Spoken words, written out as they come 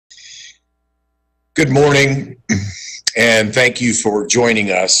Good morning, and thank you for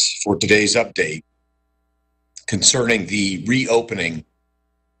joining us for today's update concerning the reopening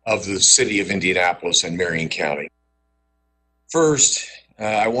of the City of Indianapolis and Marion County. First,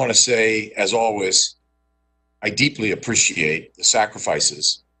 I want to say, as always, I deeply appreciate the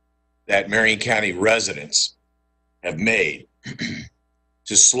sacrifices that Marion County residents have made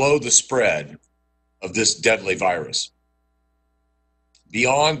to slow the spread of this deadly virus.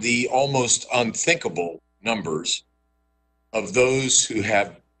 Beyond the almost unthinkable numbers of those who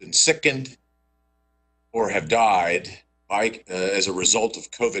have been sickened or have died as a result of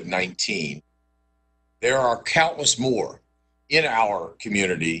COVID-19, there are countless more in our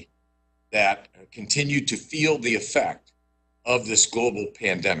community that continue to feel the effect of this global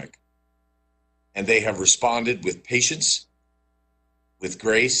pandemic. And they have responded with patience, with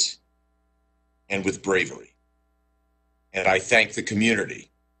grace, and with bravery. And I thank the community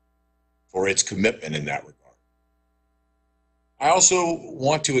for its commitment in that regard. I also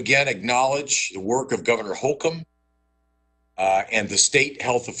want to again acknowledge the work of Governor Holcomb and the state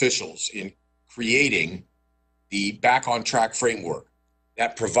health officials in creating the Back on Track framework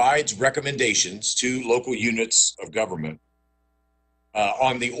that provides recommendations to local units of government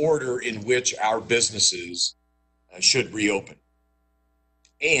on the order in which our businesses should reopen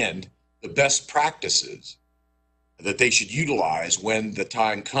and the best practices that they should utilize when the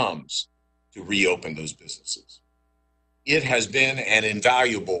time comes to reopen those businesses. It has been an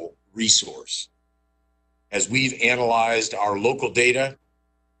invaluable resource as we've analyzed our local data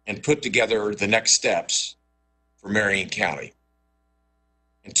and put together the next steps for Marion County.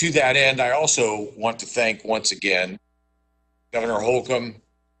 And to that end, I also want to thank once again Governor Holcomb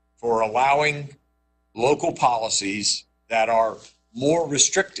for allowing local policies that are more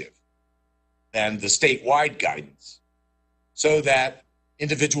restrictive than the statewide guidance, so that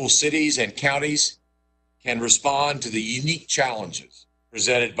individual cities and counties can respond to the unique challenges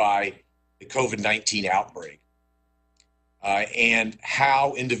presented by the COVID-19 outbreak and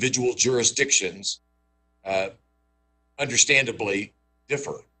how individual jurisdictions understandably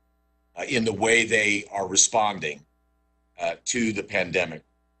differ in the way they are responding to the pandemic.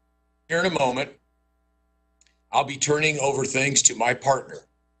 Here in a moment, I'll be turning over things to my partner,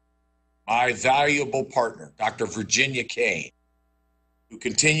 my valuable partner, Dr. Virginia Caine, who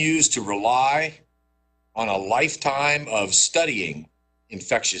continues to rely on a lifetime of studying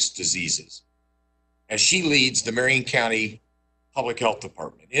infectious diseases as she leads the Marion County Public Health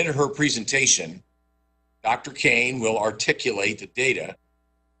Department. In her presentation, Dr. Caine will articulate the data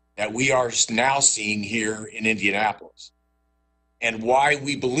that we are now seeing here in Indianapolis and why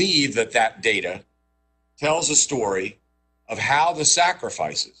we believe that that data tells a story of how the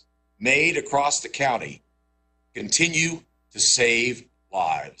sacrifices made across the county continue to save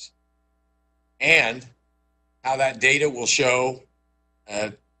lives, and how that data will show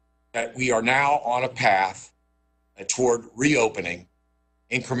that we are now on a path toward reopening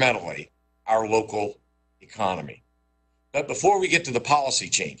incrementally our local economy. But before we get to the policy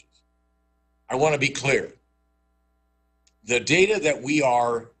changes, I want to be clear. The data that we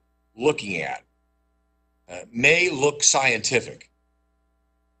are looking at may look scientific,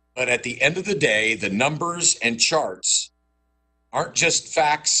 but at the end of the day, the numbers and charts aren't just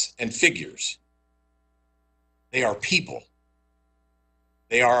facts and figures. They are people.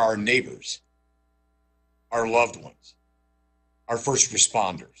 They are our neighbors, our loved ones, our first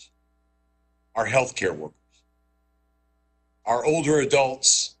responders, our healthcare workers, our older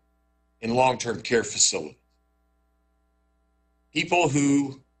adults in long-term care facilities, people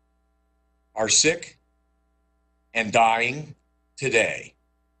who are sick and dying today,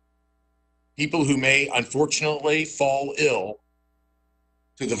 people who may unfortunately fall ill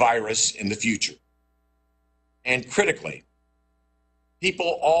to the virus in the future. And critically,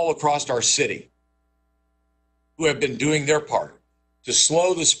 people all across our city who have been doing their part to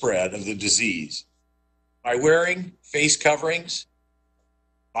slow the spread of the disease by wearing face coverings,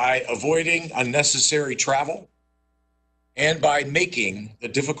 by avoiding unnecessary travel, and by making the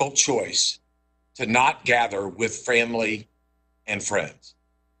difficult choice to not gather with family and friends.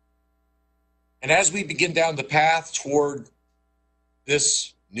 And as we begin down the path toward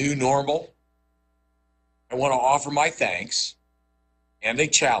this new normal, I want to offer my thanks and a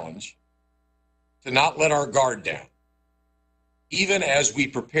challenge to not let our guard down, even as we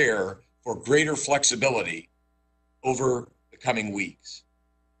prepare for greater flexibility over the coming weeks.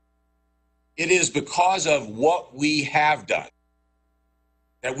 It is because of what we have done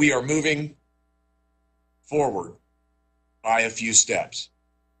that we are moving forward by a few steps.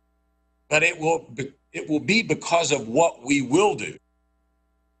 But it will be because of what we will do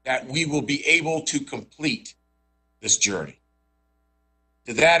that we will be able to complete this journey.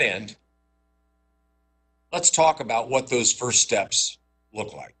 To that end, let's talk about what those first steps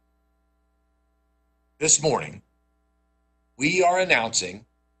look like. This morning, we are announcing,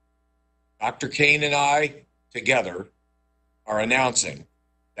 Dr. Caine and I together are announcing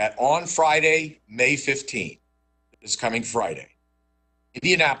that on Friday, May 15th, this coming Friday,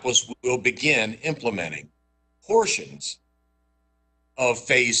 Indianapolis will begin implementing portions of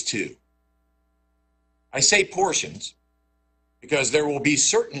phase 2. I say portions because there will be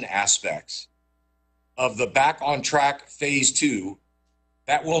certain aspects of the Back on Track phase 2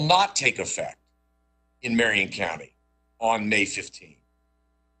 that will not take effect in Marion County on May 15th.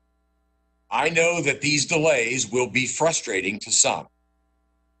 I know that these delays will be frustrating to some,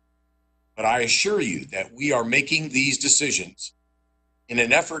 but I assure you that we are making these decisions in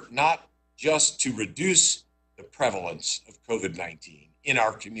an effort not just to reduce the prevalence of COVID-19 in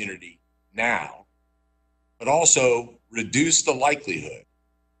our community now, but also reduce the likelihood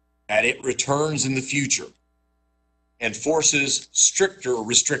that it returns in the future and forces stricter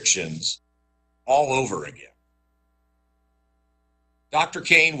restrictions all over again. Dr.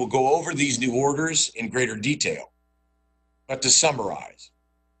 Caine will go over these new orders in greater detail, but to summarize,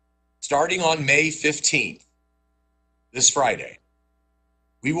 starting on May 15th, this Friday,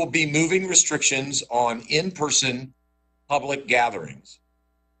 we will be moving restrictions on in-person public gatherings,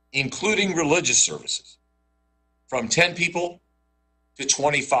 including religious services, from 10 people to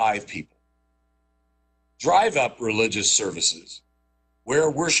 25 people. Drive-up religious services, where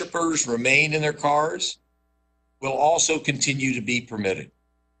worshipers remain in their cars, will also continue to be permitted,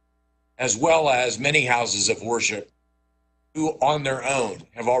 as well as many houses of worship who on their own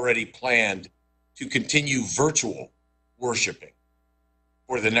have already planned to continue virtual worshiping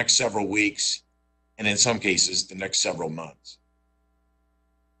for the next several weeks, and in some cases, the next several months.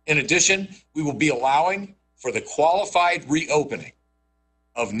 In addition, we will be allowing for the qualified reopening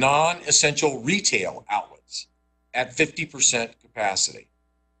of non-essential retail outlets at 50% capacity.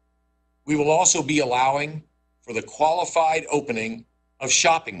 We will also be allowing for the qualified opening of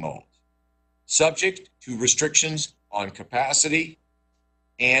shopping malls, subject to restrictions on capacity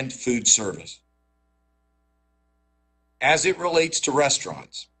and food service. As it relates to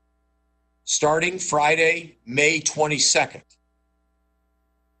restaurants, starting Friday, May 22nd,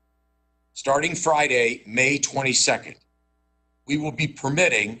 we will be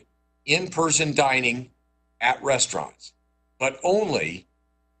permitting in-person dining at restaurants, but only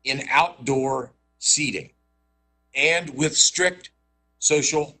in outdoor seating and with strict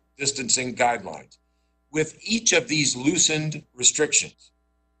social distancing guidelines. With each of these loosened restrictions,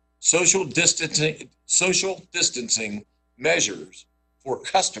 social distancing measures for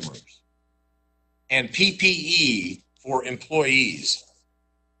customers and PPE for employees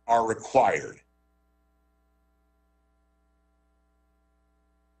are required.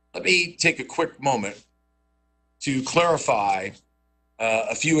 Let me take a quick moment to clarify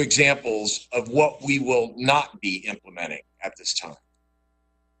a few examples of what we will not be implementing at this time.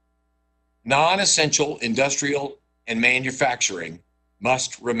 Non-essential industrial and manufacturing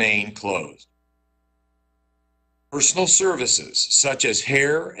must remain closed. Personal services such as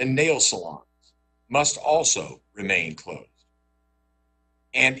hair and nail salons must also remain closed.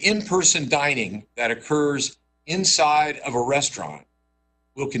 And in-person dining that occurs inside of a restaurant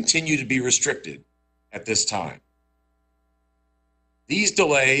will continue to be restricted at this time. These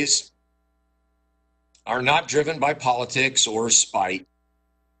delays are not driven by politics or spite,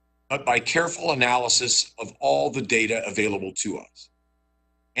 but by careful analysis of all the data available to us.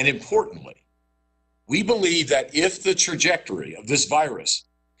 And importantly, we believe that if the trajectory of this virus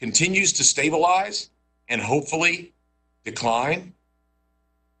continues to stabilize and hopefully decline,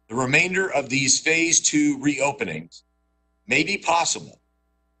 the remainder of these phase 2 reopenings may be possible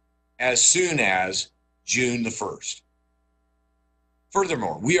as soon as June the 1st.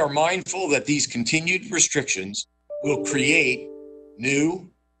 Furthermore, we are mindful that these continued restrictions will create new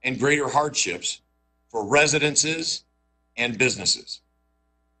and greater hardships for residences and businesses.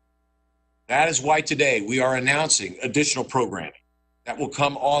 That is why today we are announcing additional programming that will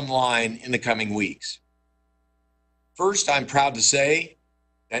come online in the coming weeks. First, I'm proud to say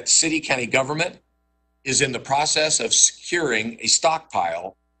that city county government is in the process of securing a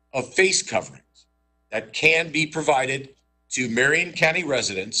stockpile of face coverings that can be provided to Marion County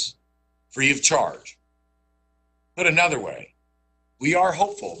residents free of charge. Put another way, we are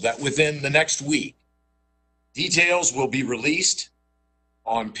hopeful that within the next week, details will be released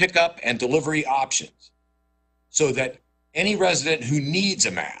on pickup and delivery options so that any resident who needs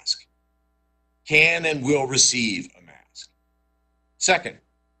a mask can and will receive a mask. Second,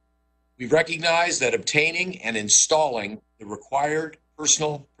 We recognize that obtaining and installing the required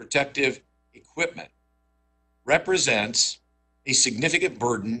personal protective equipment represents a significant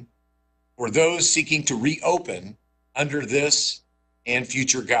burden for those seeking to reopen under this and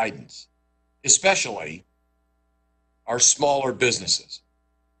future guidance, especially our smaller businesses.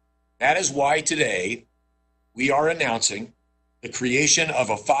 That is why today we are announcing the creation of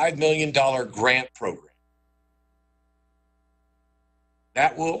a $5 million grant program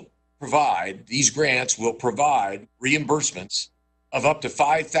that will provide, these grants will provide reimbursements of up to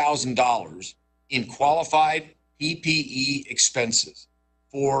 $5,000 in qualified PPE expenses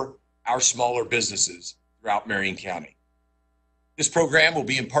for our smaller businesses throughout Marion County. This program will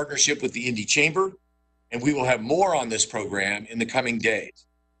be in partnership with the Indy Chamber, and we will have more on this program in the coming days.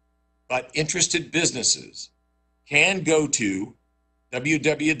 But interested businesses can go to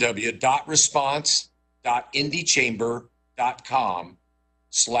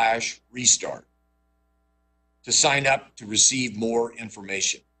www.response.indychamber.com/restart to sign up to receive more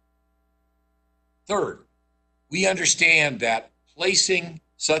information. Third, we understand that placing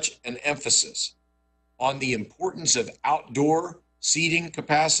such an emphasis on the importance of outdoor seating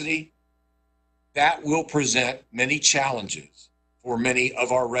capacity, that will present many challenges for many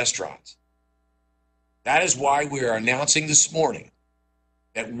of our restaurants. That is why we are announcing this morning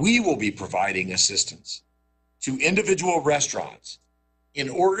that we will be providing assistance to individual restaurants in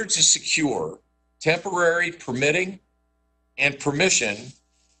order to secure temporary permitting and permission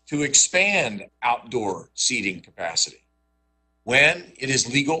to expand outdoor seating capacity when it is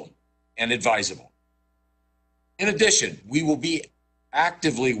legal and advisable. In addition, we will be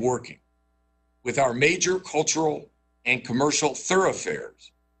actively working with our major cultural and commercial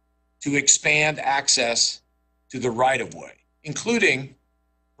thoroughfares to expand access to the right-of-way, including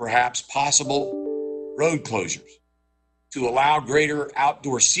perhaps possible road closures to allow greater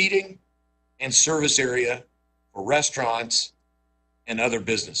outdoor seating and service area for restaurants and other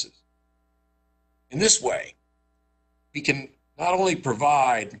businesses. In this way, we can not only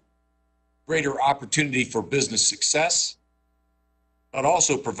provide greater opportunity for business success, but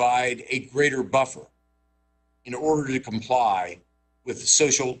also provide a greater buffer in order to comply with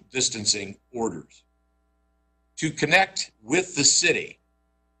social distancing orders. To connect with the city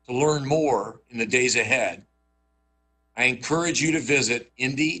to learn more in the days ahead, I encourage you to visit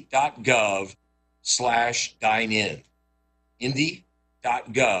indy.gov/dine-in.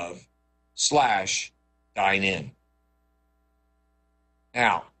 indy.gov/dine-in.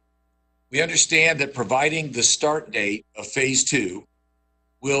 Now, we understand that providing the start date of phase 2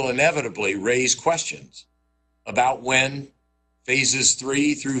 will inevitably raise questions about when phases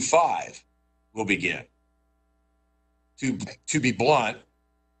 3 through 5 will begin. To be blunt,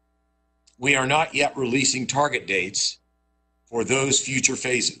 we are not yet releasing target dates for those future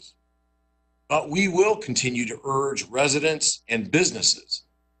phases, but we will continue to urge residents and businesses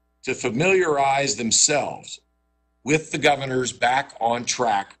to familiarize themselves with the governor's Back on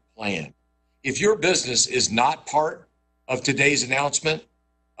Track plan. If your business is not part of today's announcement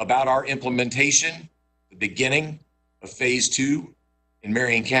about our implementation, the beginning of phase 2 in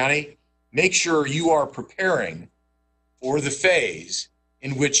Marion County, make sure you are preparing for the phase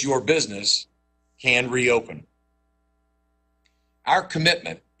in which your business can reopen. Our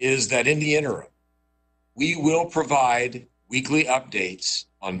commitment is that in the interim, we will provide weekly updates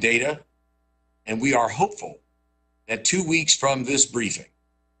on data, and we are hopeful that 2 weeks from this briefing,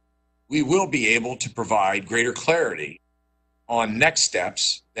 we will be able to provide greater clarity on next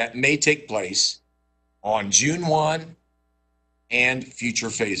steps that may take place on June 1 and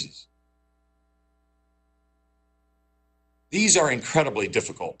future phases. These are incredibly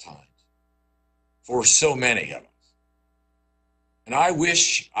difficult times for so many of us. And I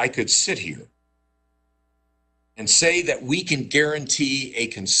wish I could sit here and say that we can guarantee a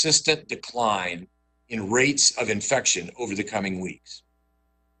consistent decline in rates of infection over the coming weeks.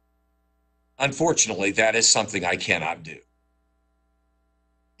 Unfortunately, that is something I cannot do.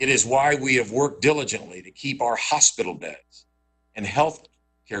 It is why we have worked diligently to keep our hospital beds and health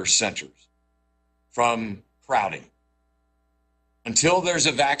care centers from crowding. Until there's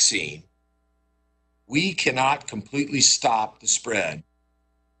a vaccine, we cannot completely stop the spread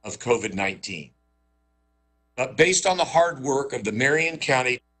of COVID-19. But based on the hard work of the Marion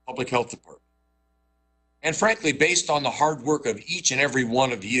County Public Health Department, and frankly, based on the hard work of each and every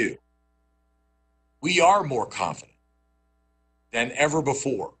one of you, we are more confident than ever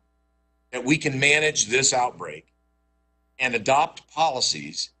before that we can manage this outbreak and adopt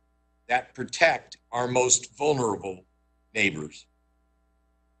policies that protect our most vulnerable neighbors.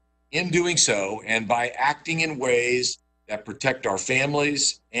 In doing so, and by acting in ways that protect our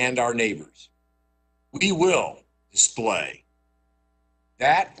families and our neighbors. We will display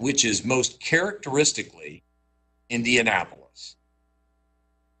that which is most characteristically Indianapolis,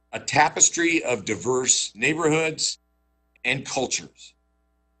 a tapestry of diverse neighborhoods and cultures,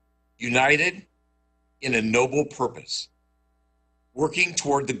 united in a noble purpose, working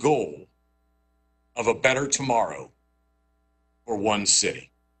toward the goal of a better tomorrow for one city.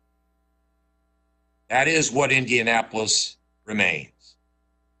 That is what Indianapolis remains,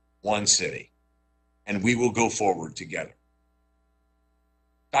 one city, and we will go forward together.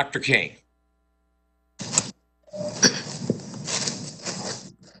 Dr. Caine.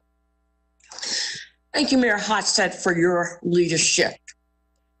 Thank you, Mayor Hogsett, for your leadership.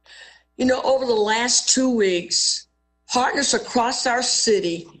 You know, over the last 2 weeks, partners across our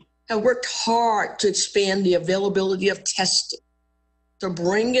city have worked hard to expand the availability of testing, to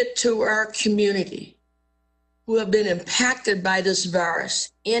bring it to our community who have been impacted by this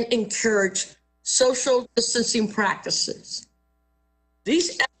virus and encourage social distancing practices.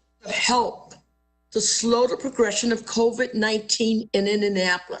 These efforts have helped to slow the progression of COVID-19 in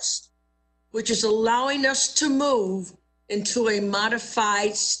Indianapolis, which is allowing us to move into a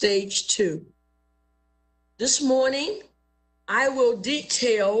modified stage 2. This morning, I will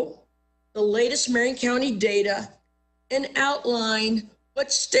detail the latest Marion County data and outline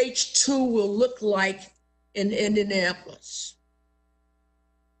what stage 2 will look like in Indianapolis.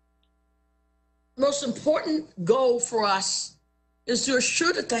 The most important goal for us is to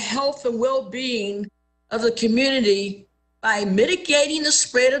assure that the health and well-being of the community by mitigating the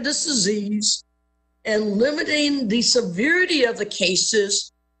spread of this disease and limiting the severity of the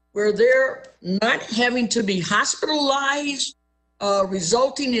cases where they're not having to be hospitalized,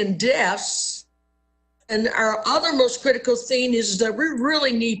 resulting in deaths. And our other most critical thing is that we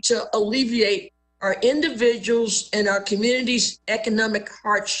really need to alleviate our individuals and our community's economic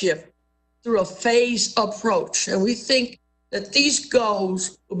hardship through a phased approach. And we think that these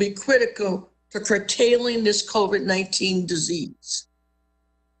goals will be critical to curtailing this COVID-19 disease.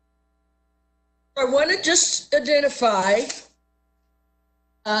 I want to just identify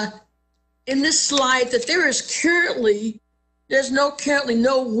in this slide that there's currently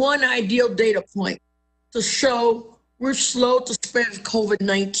no one ideal data point to show we're slow to spread of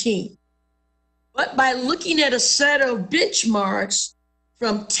COVID-19. But by looking at a set of benchmarks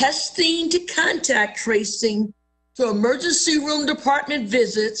from testing to contact tracing to emergency room department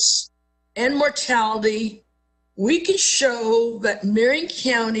visits and mortality, we can show that Marion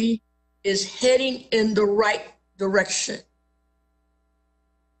County is heading in the right direction.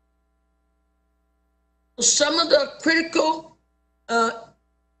 Some of the critical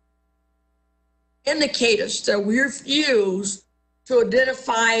indicators that we've used to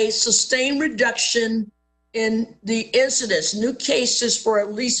identify sustained reduction in the incidence, new cases for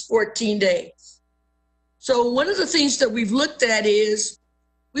at least 14 days. So one of the things that we've looked at is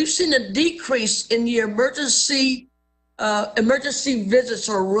we've seen a decrease in the emergency visits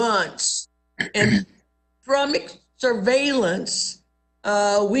or runs. And from surveillance,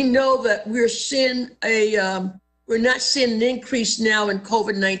 we know that we're not seeing an increase now in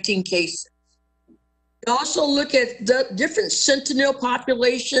COVID-19 cases. We also look at the different sentinel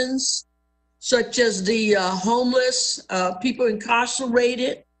populations, such as the homeless, people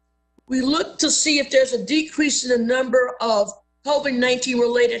incarcerated. We look to see if there's a decrease in the number of COVID-19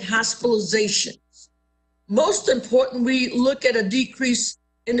 related hospitalizations. Most important, we look at a decrease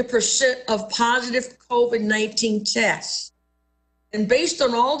in the percent of positive COVID-19 tests. And based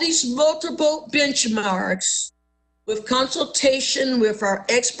on all these multiple benchmarks, with consultation with our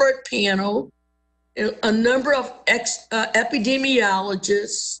expert panel, a number of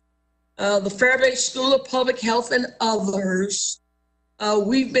epidemiologists, the Fairbanks School of Public Health and others,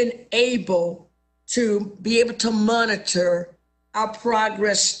 we've been able to be able to monitor our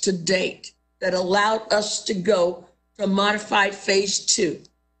progress to date that allowed us to go to modified phase 2.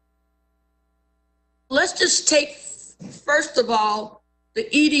 Let's just take, first of all,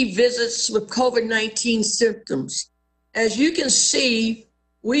 the ED visits with COVID-19 symptoms. As you can see,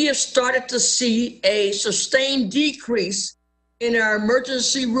 we have started to see a sustained decrease in our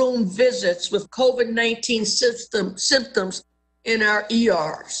emergency room visits with COVID-19 symptoms in our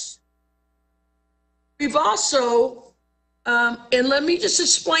ERs. We've also, and let me just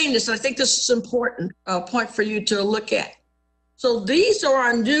explain this, I think this is an important point for you to look at. So these are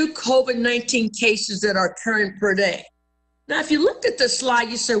our new COVID-19 cases that are current per day. Now, if you looked at the slide,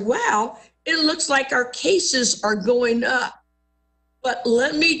 you say, wow, it looks like our cases are going up. But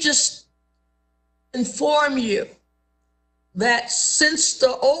let me just inform you that since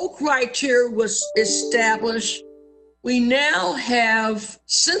the old criteria was established, we now have,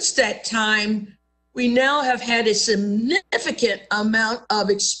 since that time, we now have had a significant amount of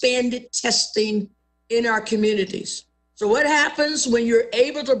expanded testing in our communities. So what happens when you're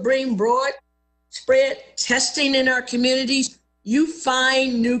able to bring broad spread testing in our communities? You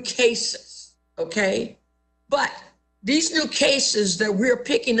find new cases, okay? But these new cases that we're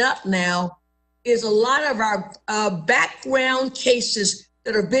picking up now is a lot of our background cases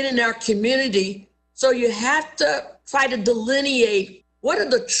that have been in our community. So you have to try to delineate what are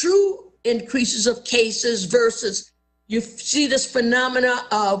the true increases of cases versus you see this phenomena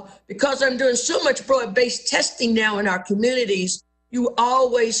of, because I'm doing so much broad-based testing now in our communities, you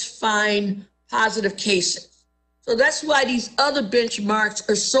always find positive cases. So that's why these other benchmarks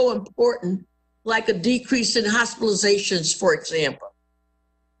are so important, like a decrease in hospitalizations, for example.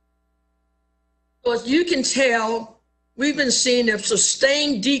 So as you can tell, we've been seeing a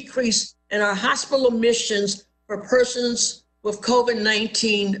sustained decrease in our hospital admissions for persons with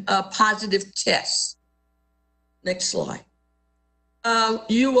COVID-19 positive tests. Next slide.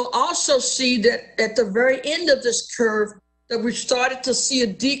 You will also see that at the very end of this curve that we started to see a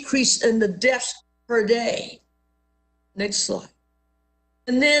decrease in the deaths per day. Next slide.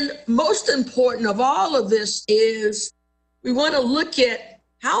 And then most important of all of this is we want to look at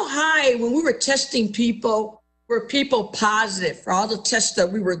how high, when we were testing people, were people positive for all the tests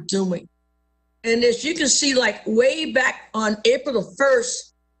that we were doing. And as you can see, like way back on April the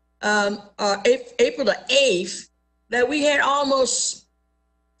 1st, April the 8th, that we had almost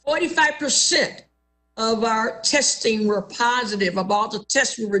 45% of our testing were positive of all the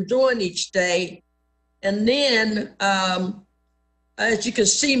tests we were doing each day. And then, as you can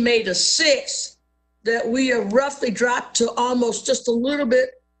see, May the 6th, that we have roughly dropped to almost just a little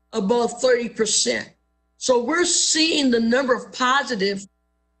bit above 30%. So we're seeing the number of positive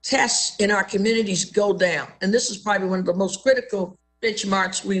tests in our communities go down. And this is probably one of the most critical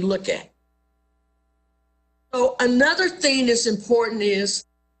benchmarks we look at. So another thing that's important is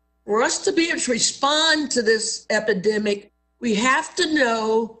for us to be able to respond to this epidemic, we have to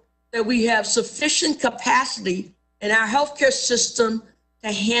know that we have sufficient capacity in our healthcare system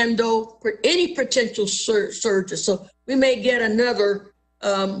to handle any potential surges. So we may get another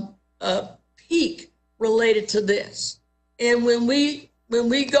peak related to this. And when we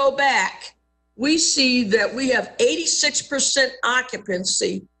go back, we see that we have 86%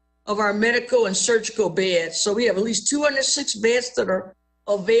 occupancy of our medical and surgical beds. So we have at least 206 beds that are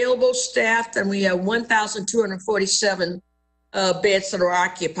available, staffed, and we have 1,247 beds that are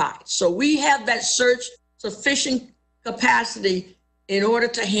occupied. So we have that sufficient capacity in order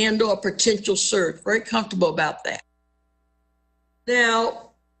to handle a potential surge. Very comfortable about that.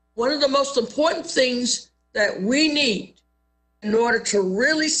 Now, one of the most important things that we need in order to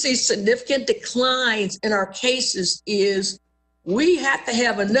really see significant declines in our cases is we have to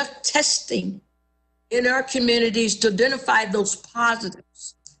have enough testing in our communities to identify those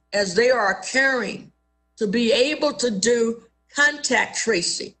positives as they are occurring, to be able to do contact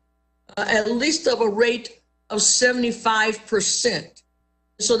tracing, at least of a rate of 75%.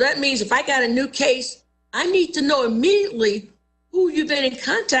 So that means if I got a new case, I need to know immediately who you've been in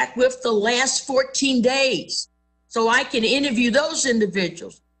contact with the last 14 days. So I can interview those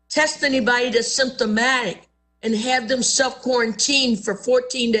individuals, test anybody that's symptomatic, and have them self-quarantine for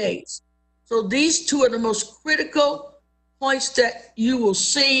 14 days. So these two are the most critical points that you will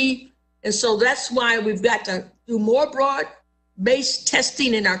see. And so that's why we've got to do more broad-based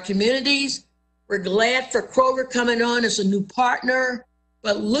testing in our communities. We're glad for Kroger coming on as a new partner,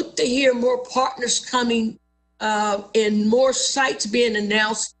 but look to hear more partners coming and more sites being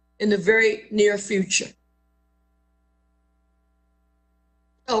announced in the very near future.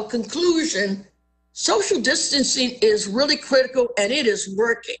 So conclusion, social distancing is really critical and it is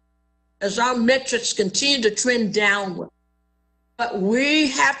working as our metrics continue to trend downward. But we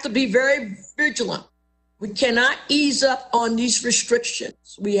have to be very vigilant. We cannot ease up on these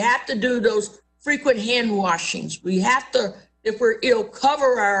restrictions. We have to do those frequent hand washings. We have to, if we're ill,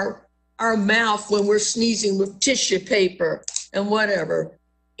 cover our mouth when we're sneezing with tissue paper and whatever.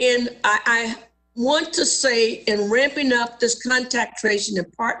 And I want to say, in ramping up this contact tracing in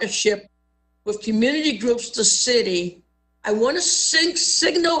partnership with community groups, the city, I want to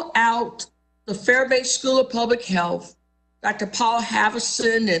signal out the Fairbanks School of Public Health, Dr. Paul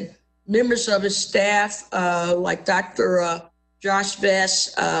Havison and members of his staff, like Dr. Josh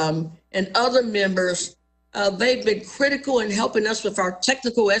Vest and other members. They've been critical in helping us with our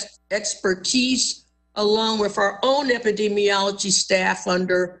technical expertise, along with our own epidemiology staff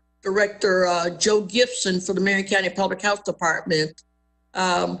under Director Joe Gibson for the Marion County Public Health Department.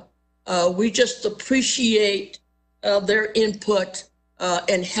 We just appreciate their input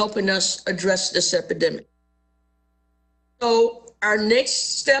in helping us address this epidemic. So our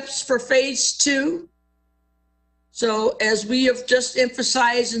next steps for phase 2. So as we have just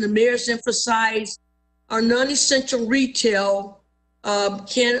emphasized and the mayor's emphasized, our non-essential retail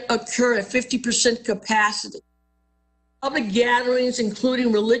can occur at 50% capacity. Public gatherings,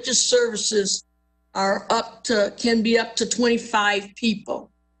 including religious services, can be up to 25 people.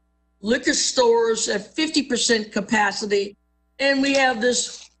 Liquor stores at 50% capacity. And we have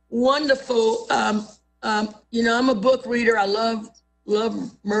this wonderful, you know, I'm a book reader. I love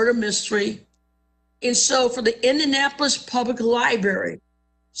murder mystery. And so for the Indianapolis Public Library,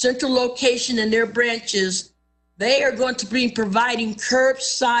 central location in their branches, they are going to be providing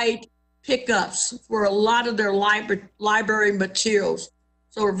curbside pickups for a lot of their library materials.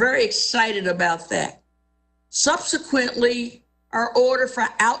 So we're very excited about that. Subsequently, our order for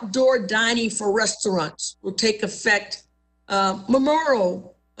outdoor dining for restaurants will take effect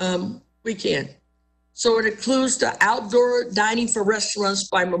Memorial weekend. So it includes the outdoor dining for restaurants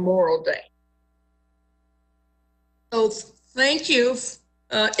by Memorial Day. So thank you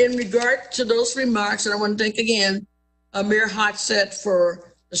in regard to those remarks. And I want to thank again Mayor Hogsett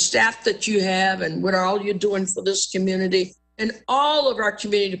for the staff that you have and what all you're doing for this community and all of our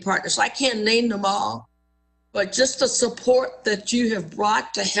community partners. I can't name them all, but just the support that you have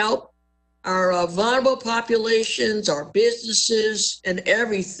brought to help our vulnerable populations, our businesses, and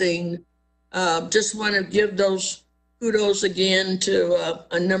everything. Just want to give those kudos again to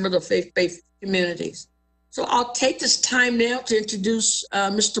a number of the faith-based communities. So I'll take this time now to introduce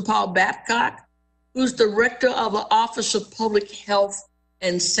Mr. Paul Babcock, who's Director of the Office of Public Health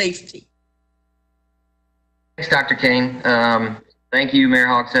and Safety. Thanks, Dr. Caine. Thank you, Mayor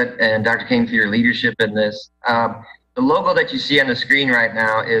Hogsett and Dr. Caine, for your leadership in this. The logo that you see on the screen right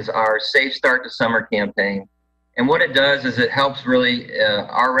now is our Safe Start to Summer campaign. And what it does is it helps really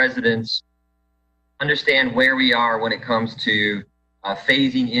our residents understand where we are when it comes to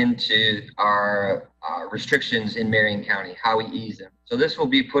phasing into our restrictions in Marion County, how we ease them. So this will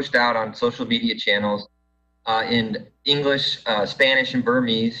be pushed out on social media channels in English, Spanish, and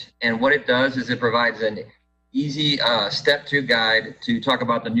Burmese. And what it does is it provides an easy step-through guide to talk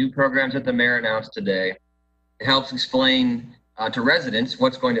about the new programs that the mayor announced today. It helps explain to residents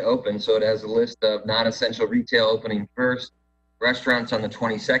what's going to open. So it has a list of non-essential retail opening first, restaurants on the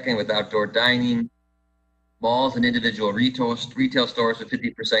 22nd with outdoor dining, malls and individual retail stores with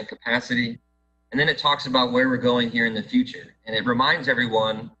 50% capacity. And then it talks about where we're going here in the future. And it reminds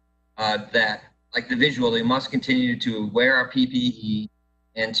everyone that, like the visual, they must continue to wear our PPE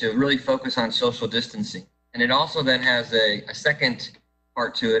and to really focus on social distancing. And it also then has a second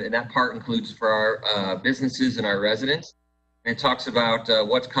part to it, and that part includes for our businesses and our residents. And it talks about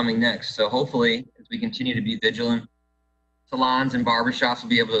what's coming next. So hopefully, as we continue to be vigilant, salons and barbershops will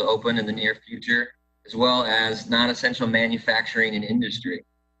be able to open in the near future, as well as non-essential manufacturing and industry.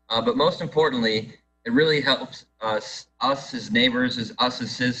 But most importantly, it really helps us as neighbors, us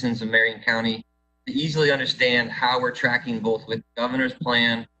as citizens of Marion County, to easily understand how we're tracking both with the governor's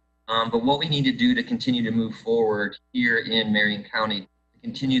plan, but what we need to do to continue to move forward here in Marion County, to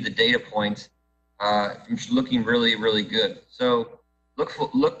continue the data points looking really, really good. So look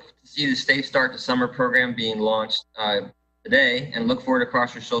to see the Safe Start to Summer program being launched today, and look for it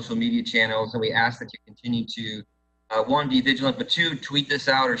across your social media channels. And we ask that you continue to, one, be vigilant, but two, tweet this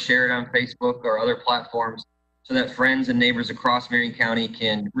out or share it on Facebook or other platforms so that friends and neighbors across Marion County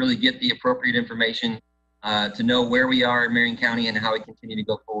can really get the appropriate information to know where we are in Marion County and how we continue to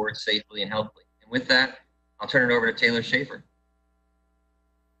go forward safely and healthily. And with that, I'll turn it over to Taylor Schaefer.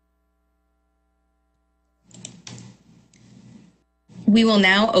 We will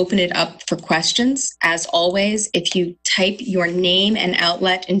now open it up for questions. As always, if you type your name and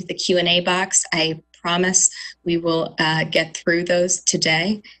outlet into the Q&A box, I promise we will get through those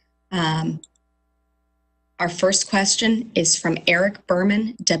today. Our first question is from Eric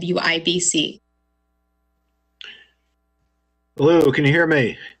Berman, WIBC. Hello, can you hear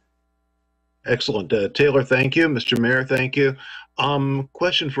me? Excellent. Taylor, thank you. Mr. Mayor, thank you.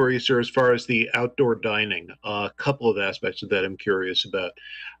 Question for you, sir, as far as the outdoor dining. A couple of aspects of that I'm curious about.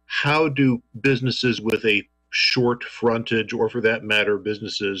 How do businesses with a short frontage, or for that matter,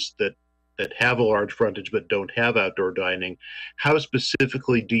 businesses that have a large frontage but don't have outdoor dining, how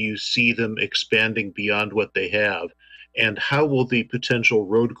specifically do you see them expanding beyond what they have? And how will the potential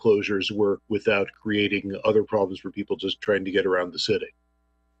road closures work without creating other problems for people just trying to get around the city?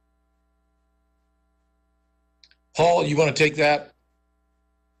 Paul, you want to take that?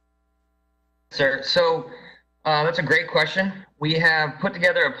 Sir, so that's a great question. We have put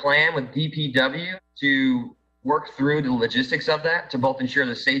together a plan with DPW to work through the logistics of that to both ensure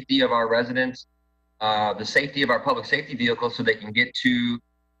the safety of our residents, the safety of our public safety vehicles so they can get to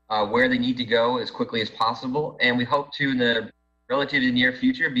where they need to go as quickly as possible. And we hope to, in the relatively near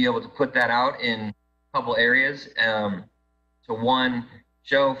future, be able to put that out in a couple areas to, one,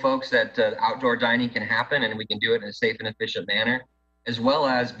 show folks that outdoor dining can happen and we can do it in a safe and efficient manner, as well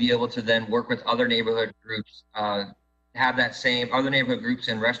as be able to then work with other neighborhood groups, have that same other neighborhood groups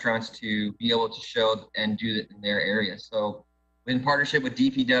and restaurants to be able to show and do it in their area. So in partnership with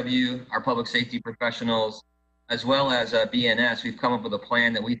DPW, our public safety professionals, as well as BNS, we've come up with a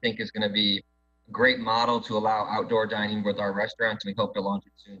plan that we think is going to be a great model to allow outdoor dining with our restaurants. And we hope to launch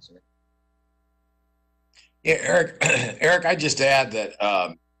it soon, sir. Yeah, Eric, I just add that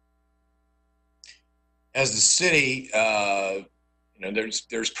as the city,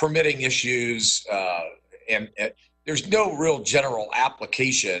 there's permitting issues, and there's no real general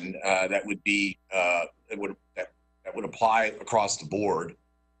application that would apply across the board.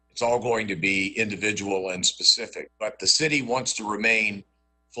 It's all going to be individual and specific. But the city wants to remain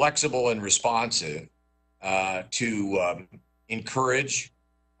flexible and responsive to encourage.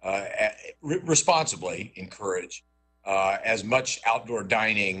 Responsibly encourage as much outdoor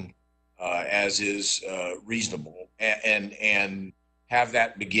dining as is reasonable, and have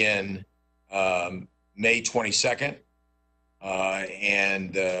that begin May 22nd,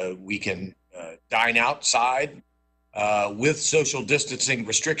 and we can dine outside with social distancing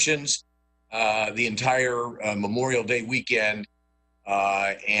restrictions the entire Memorial Day weekend,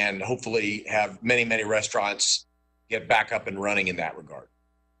 and hopefully have many restaurants get back up and running in that regard.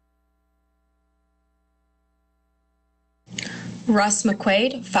 Russ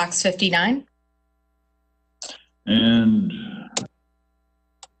McQuaid, Fox 59. And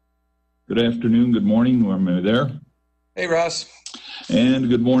good afternoon, good morning. Am I there? Hey, Russ. And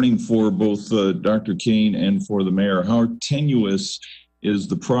good morning for both Dr. Caine and for the mayor. How tenuous is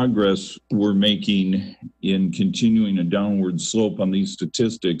the progress we're making in continuing a downward slope on these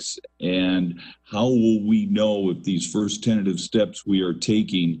statistics? And how will we know if these first tentative steps we are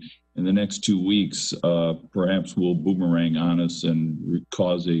taking in the next 2 weeks perhaps will boomerang on us and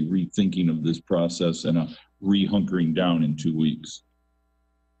cause a rethinking of this process and a re-hunkering down in 2 weeks?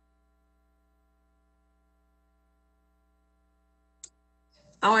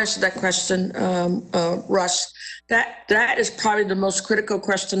 I'll answer that question, Russ. That is probably the most critical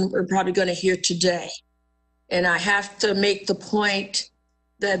question we're probably going to hear today. And I have to make the point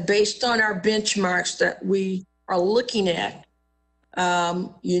that based on our benchmarks that we are looking at,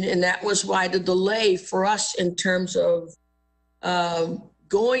 and that was why the delay for us in terms of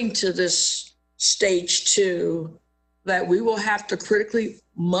going to this stage 2, that we will have to critically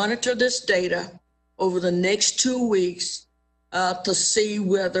monitor this data over the next 2 weeks to see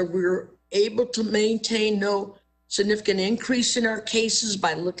whether we're able to maintain no significant increase in our cases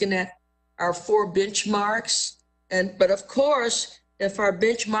by looking at our 4 benchmarks. But of course, if our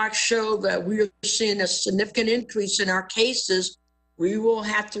benchmarks show that we're seeing a significant increase in our cases, we will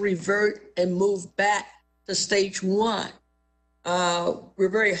have to revert and move back to stage 1. We're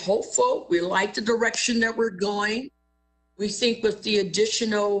very hopeful. We like the direction that we're going. We think with the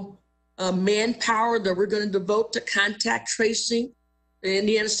additional manpower that we're going to devote to contact tracing, the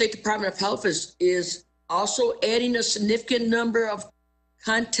Indiana State Department of Health is also adding a significant number of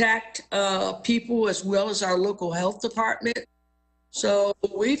contact people, as well as our local health department. So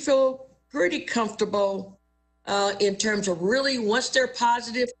we feel pretty comfortable in terms of really, once they're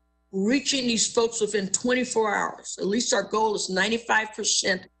positive, reaching these folks within 24 hours. At least our goal is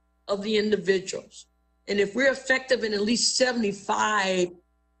 95% of the individuals. And if we're effective in at least 75,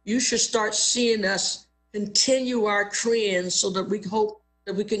 you should start seeing us continue our trends so that we hope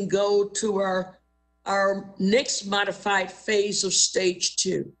that we can go to our next modified phase of stage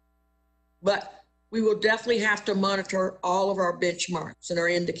 2. But we will definitely have to monitor all of our benchmarks and our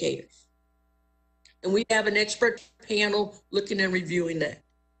indicators. And we have an expert panel looking and reviewing that.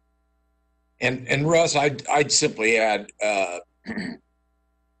 And Russ, I'd simply add,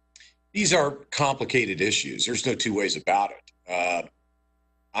 these are complicated issues. There's no two ways about it.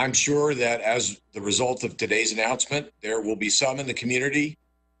 I'm sure that as the result of today's announcement, there will be some in the community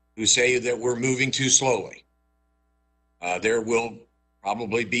who say that we're moving too slowly. There will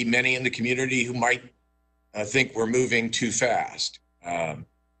probably be many in the community who might think we're moving too fast.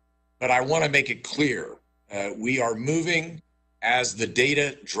 But I want to make it clear, we are moving as the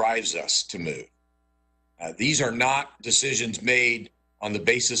data drives us to move. These are not decisions made on the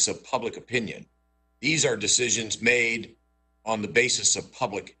basis of public opinion. These are decisions made on the basis of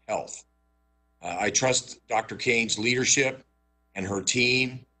public health. I trust Dr. Caine's leadership and her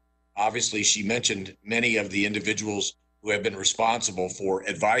team obviously, she mentioned many of the individuals who have been responsible for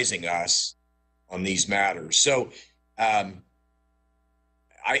advising us on these matters. So I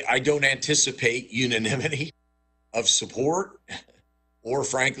don't anticipate unanimity of support or,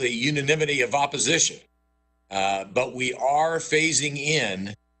 frankly, unanimity of opposition. But we are phasing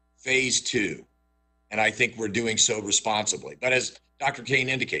in phase 2, and I think we're doing so responsibly. But as Dr. Caine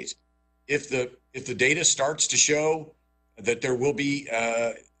indicates, if the data starts to show that there will be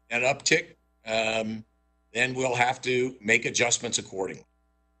an uptick, then we'll have to make adjustments accordingly.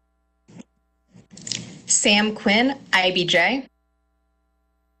 Sam Quinn, IBJ.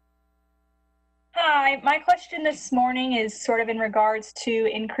 Hi, my question this morning is sort of in regards to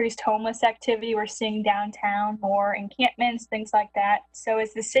increased homeless activity. We're seeing downtown, more encampments, things like that. So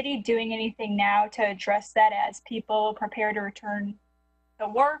is the city doing anything now to address that as people prepare to return to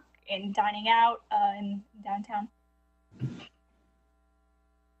work and dining out in downtown?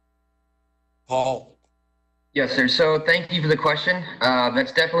 Paul? Yes, sir. So thank you for the question.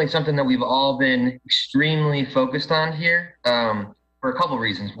 That's definitely something that we've all been extremely focused on here for a couple of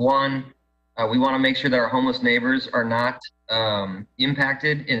reasons. One, we want to make sure that our homeless neighbors are not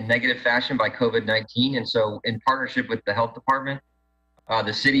impacted in a negative fashion by COVID-19. And so in partnership with the health department,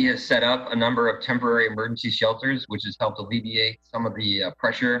 the city has set up a number of temporary emergency shelters, which has helped alleviate some of the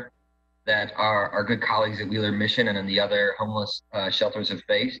pressure that our good colleagues at Wheeler Mission and then the other homeless shelters have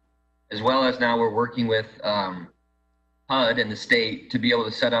faced. As well as now we're working with HUD and the state to be able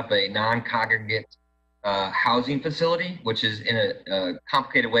to set up a non-congregate housing facility, which is in a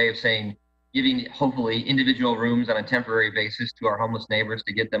complicated way of saying, giving hopefully individual rooms on a temporary basis to our homeless neighbors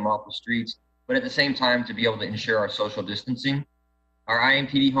to get them off the streets, but at the same time to be able to ensure our social distancing. Our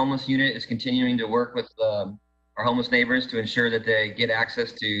IMPD homeless unit is continuing to work with our homeless neighbors to ensure that they get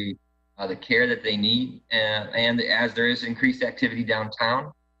access to the care that they need. And as there is increased activity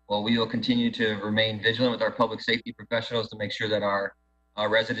downtown, well, we will continue to remain vigilant with our public safety professionals to make sure that our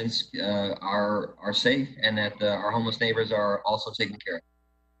residents are safe and that our homeless neighbors are also taken care of.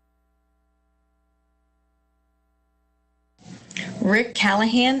 Rick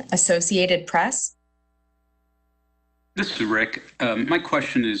Callahan, Associated Press. This is Rick. My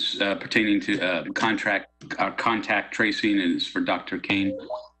question is pertaining to contact tracing, and it's for Dr. Caine.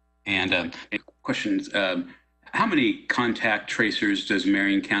 And questions: how many contact tracers does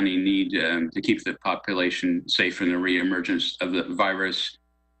Marion County need to keep the population safe from the reemergence of the virus?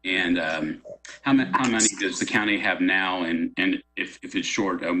 And how many does the county have now? And if it's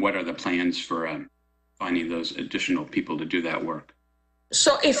short, what are the plans for finding those additional people to do that work?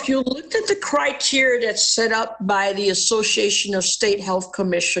 So if you looked at the criteria that's set up by the Association of State Health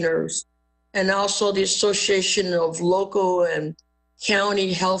Commissioners and also the Association of Local and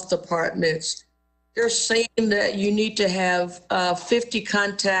County Health Departments, they're saying that you need to have 50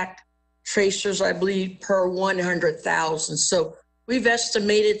 contact tracers, I believe, per 100,000. So we've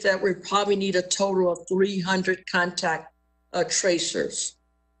estimated that we probably need a total of 300 contact tracers.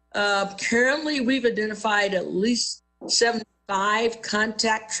 Currently, we've identified at least 75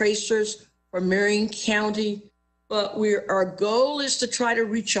 contact tracers for Marion County, but our goal is to try to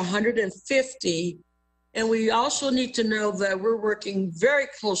reach 150. And we also need to know that we're working very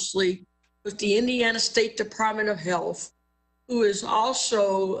closely with the Indiana State Department of Health, who is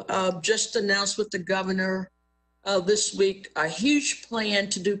also just announced with the governor this week a huge plan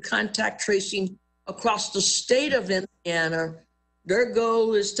to do contact tracing across the state of Indiana. Their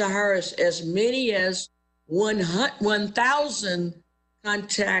goal is to hire as many as 1,000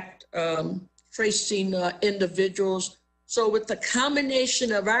 contact tracing individuals. So with the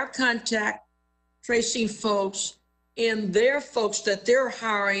combination of our contact tracing folks and their folks that they're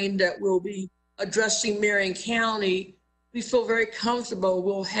hiring that will be addressing Marion County, we feel very comfortable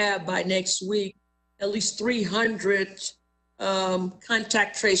we'll have by next week at least 300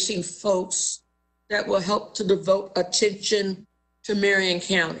 contact tracing folks that will help to devote attention to Marion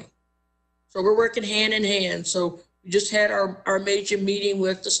County. So we're working hand in hand. So we just had our major meeting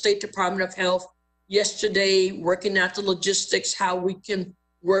with the State Department of Health yesterday, working out the logistics, how we can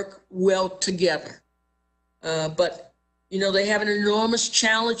work well together. But, you know, they have an enormous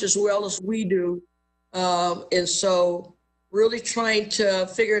challenge as well as we do. And so really trying to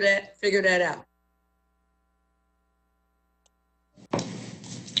figure that out.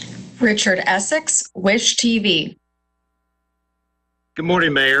 Richard Essex, Wish TV. Good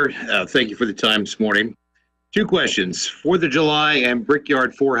morning, Mayor. Thank you for the time this morning. Two questions. 4th of July and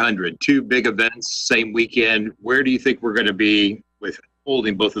Brickyard 400, two big events, same weekend. Where do you think we're going to be with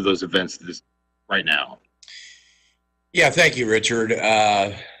holding both of those events right now? Yeah, thank you, Richard.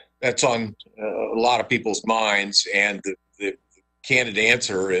 That's on a lot of people's minds, and the candid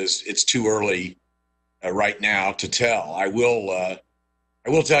answer is it's too early right now to tell. I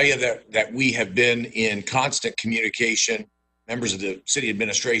will tell you that we have been in constant communication. Members of the city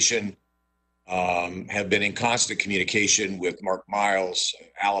administration have been in constant communication with Mark Miles,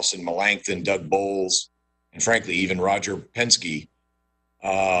 Allison Melanchthon, Doug Bowles, and frankly, even Roger Penske.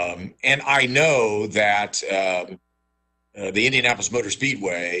 And I know that the Indianapolis Motor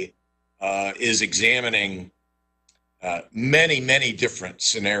Speedway is examining many different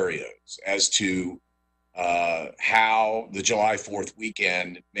scenarios as to how the July 4th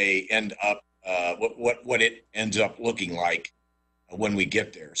weekend may end up, what it ends up looking like when we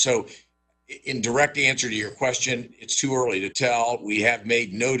get there. So in direct answer to your question, it's too early to tell. We have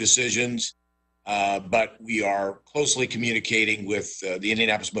made no decisions, but we are closely communicating with the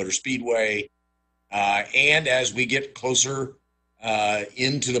Indianapolis Motor Speedway. And as we get closer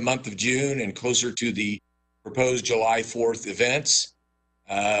into the month of June and closer to the proposed July 4th events,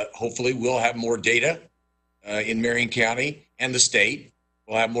 hopefully we'll have more data in Marion County, and the state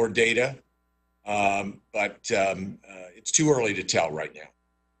will have more data. But it's too early to tell right now.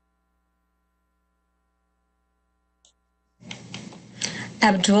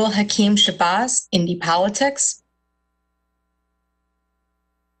 Abdul Hakim Shabazz, Indy Politics.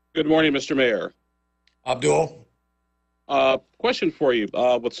 Good morning, Mr. Mayor. Abdul? Question for you.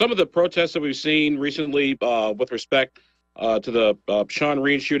 With some of the protests that we've seen recently with respect to the Sean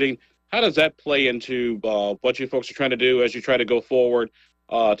Reed shooting, how does that play into what you folks are trying to do as you try to go forward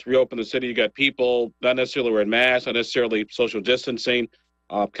to reopen the city? You got people not necessarily wearing masks, not necessarily social distancing,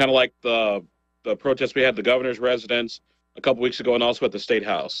 kind of like the protests we had at the governor's residence a couple weeks ago and also at the State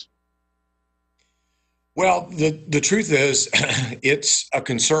House. Well, the truth is it's a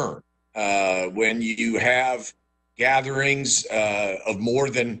concern when you have gatherings of more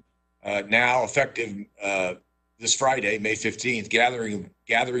than now effective this Friday, May 15th,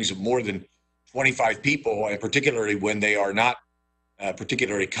 gatherings of more than 25 people, and particularly when they are not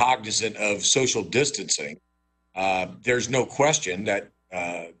particularly cognizant of social distancing. There's no question that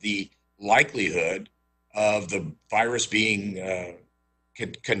the likelihood of the virus being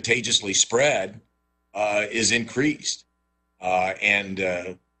contagiously spread is increased.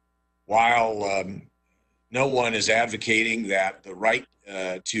 And while no one is advocating that the right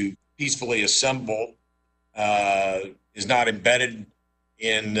to peacefully assemble is not embedded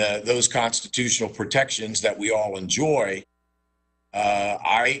in those constitutional protections that we all enjoy,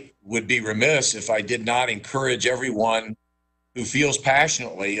 I would be remiss if I did not encourage everyone who feels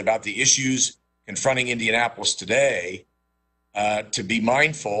passionately about the issues confronting Indianapolis today to be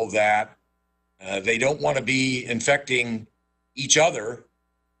mindful that they don't want to be infecting each other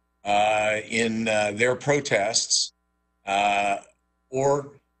in their protests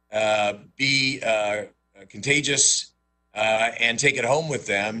or be contagious and take it home with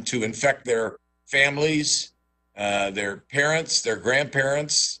them to infect their families, their parents, their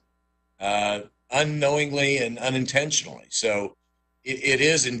grandparents, unknowingly and unintentionally. So it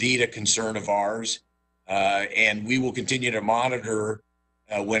is indeed a concern of ours, and we will continue to monitor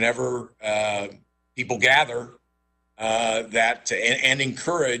whenever people gather that and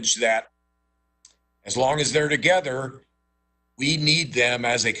encourage that as long as they're together, we need them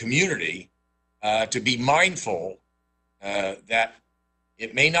as a community to be mindful that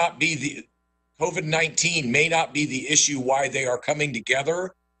it may not be the COVID-19 may not be the issue why they are coming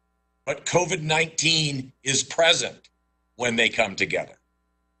together, but COVID-19 is present when they come together.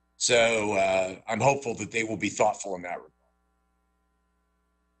 So I'm hopeful that they will be thoughtful in that regard.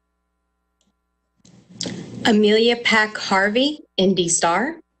 Amelia Pack Harvey, Indy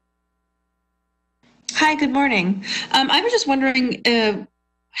Star. Hi, good morning. I was just wondering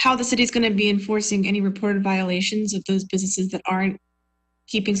how the city is going to be enforcing any reported violations of those businesses that aren't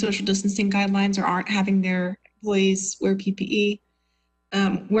keeping social distancing guidelines or aren't having their employees wear PPE.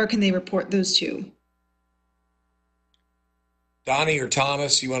 Where can they report those to? Donnie or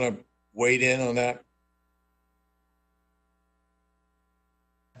Thomas, you want to weigh in on that?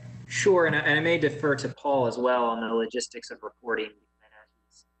 Sure, and I may defer to Paul as well on the logistics of reporting. I know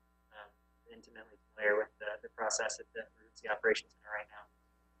he's intimately familiar with the process at the Emergency Operations Center right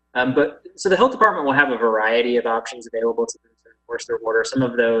now. But so the health department will have a variety of options available to them to enforce their order. Some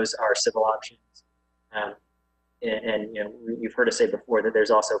of those are civil options, and you know, you've heard us say before that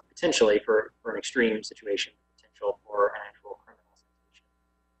there's also potentially for an extreme situation potential for an actual criminal citation,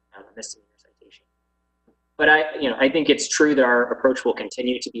 a misdemeanor citation. But I think it's true that our approach will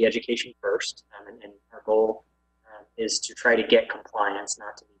continue to be education first, and our goal is to try to get compliance,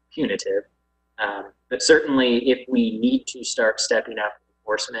 not to be punitive. But certainly, if we need to start stepping up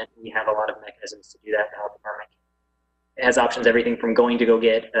enforcement, we have a lot of mechanisms to do that. The health department It has options, everything from going to go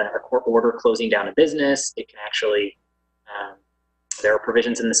get a court order closing down a business. It can actually, there are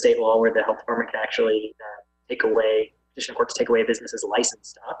provisions in the state law where the health department can actually petition a court to take away a business's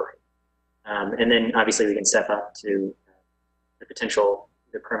license to operate. And then obviously we can step up to the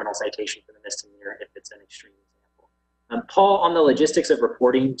criminal citation for the misdemeanor if it's an extreme example. Paul, on the logistics of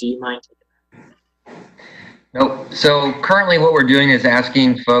reporting, do you mind taking that? Nope. So currently what we're doing is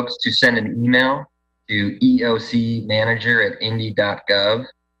asking folks to send an email to eocmanager@indy.gov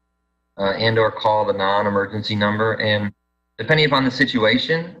and or call the non-emergency number. And depending upon the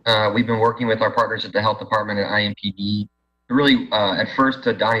situation, we've been working with our partners at the health department and IMPD to really, at first,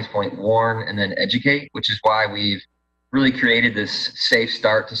 to Donnie's point, warn and then educate, which is why we've really created this Safe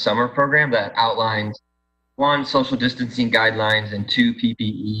Start to Summer program that outlines 1, social distancing guidelines, and 2,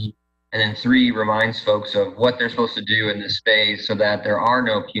 PPE, and then 3, reminds folks of what they're supposed to do in this space so that there are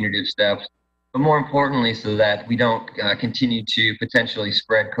no punitive steps, but more importantly, so that we don't continue to potentially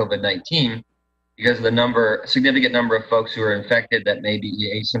spread COVID-19 because of the significant number of folks who are infected that may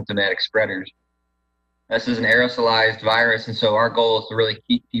be asymptomatic spreaders. This is an aerosolized virus, and so our goal is to really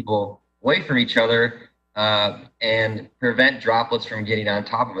keep people away from each other and prevent droplets from getting on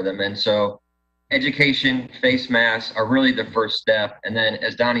top of them. And so education, face masks are really the first step. And then,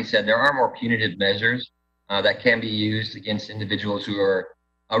 as Donnie said, there are more punitive measures that can be used against individuals who are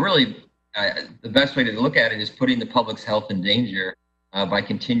really, the best way to look at it is putting the public's health in danger by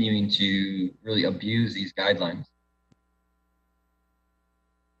continuing to really abuse these guidelines.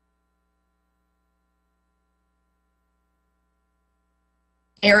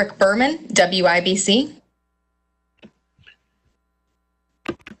 Eric Berman, WIBC.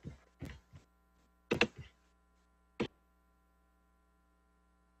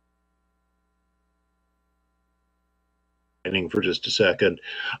 For just a second.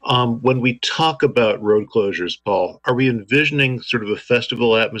 When we talk about road closures, Paul, are we envisioning sort of a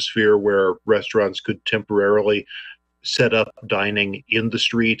festival atmosphere where restaurants could temporarily set up dining in the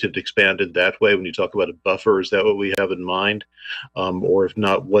street and expand it that way? When you talk about a buffer, is that what we have in mind? Or if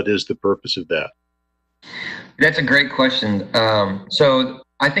not, what is the purpose of that? That's a great question. So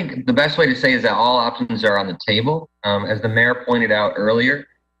I think the best way to say is that all options are on the table. As the mayor pointed out earlier,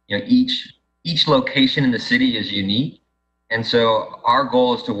 each location in the city is unique. And so our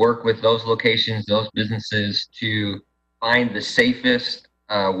goal is to work with those locations, those businesses, to find the safest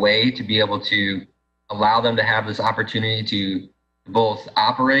way to be able to allow them to have this opportunity to both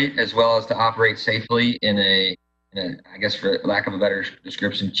operate as well as to operate safely in a I guess for lack of a better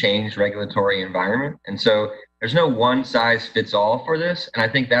description, changed regulatory environment. And so there's no one size fits all for this. And I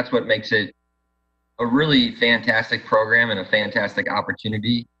think that's what makes it a really fantastic program and a fantastic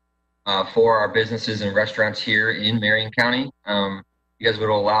opportunity for our businesses and restaurants here in Marion County, because it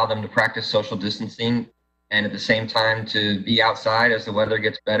will allow them to practice social distancing and at the same time to be outside as the weather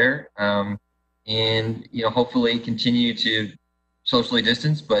gets better, and hopefully continue to socially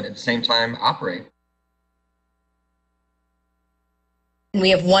distance, but at the same time operate. And we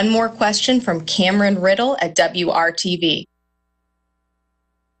have one more question from Cameron Riddle at WRTV.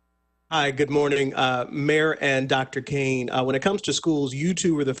 Hi, good morning, Mayor and Dr. Caine. When it comes to schools, you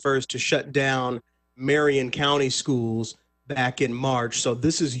two were the first to shut down Marion County schools back in March. So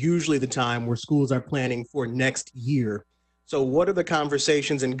this is usually the time where schools are planning for next year. So what are the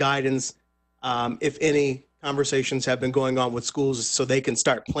conversations and guidance, if any conversations have been going on with schools so they can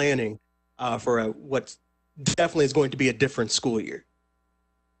start planning for what definitely is going to be a different school year?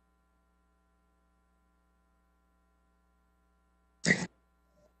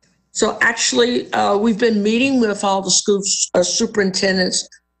 So actually, we've been meeting with all the school superintendents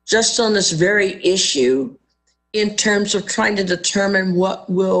just on this very issue in terms of trying to determine what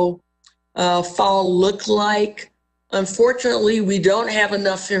will fall look like. Unfortunately, we don't have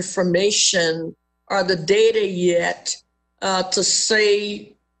enough information or the data yet to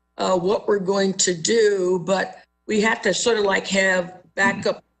say what we're going to do, but we have to sort of like have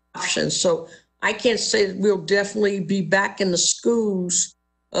backup options. So I can't say that we'll definitely be back in the schools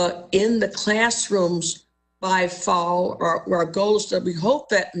in the classrooms by fall, or our goal is that we hope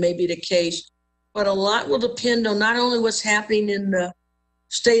that may be the case, but a lot will depend on not only what's happening in the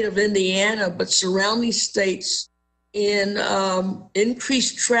state of Indiana, but surrounding states in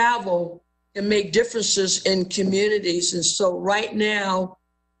increased travel and make differences in communities. And so right now,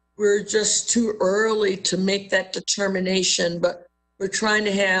 we're just too early to make that determination, but we're trying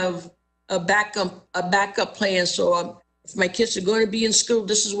to have a backup plan. So if my kids are going to be in school,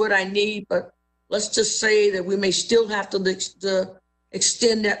 this is what I need, but let's just say that we may still have to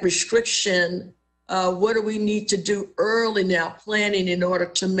extend that restriction. What do we need to do early now, planning in order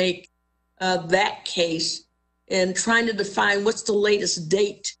to make that case? and trying to define what's the latest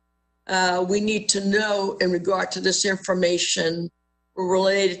date we need to know in regard to this information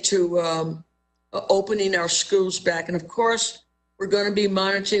related to opening our schools back. And of course, we're going to be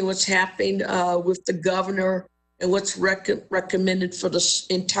monitoring what's happening with the governor and what's recommended for the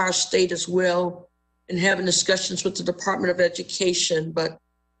entire state as well, and having discussions with the Department of Education. But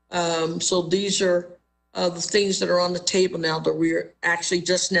so these are the things that are on the table now that we're actually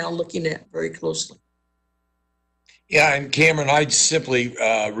just now looking at very closely. Yeah, and Cameron, I'd simply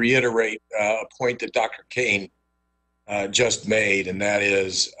reiterate a point that Dr. Caine just made, and that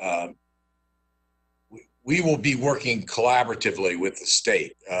is we will be working collaboratively with the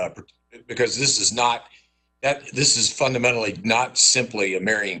state because this is fundamentally not simply a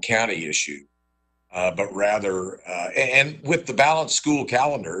Marion County issue, but rather, and with the balanced school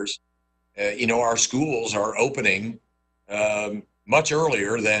calendars, our schools are opening much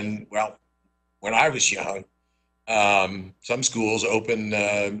earlier than, well, when I was young. Some schools open,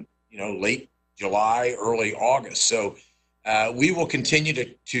 late July, early August. So we will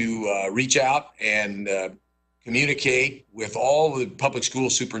continue to reach out and communicate with all the public school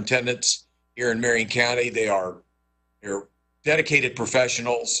superintendents here in Marion County. They're dedicated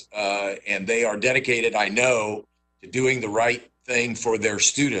professionals, and they are dedicated, I know, to doing the right thing for their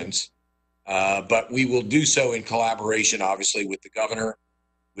students. But we will do so in collaboration, obviously, with the governor,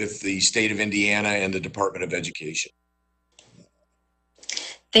 with the state of Indiana, and the Department of Education.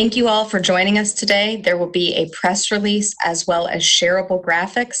 Thank you all for joining us today. There will be a press release as well as shareable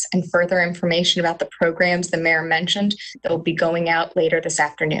graphics and further information about the programs the mayor mentioned that will be going out later this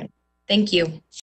afternoon. Thank you.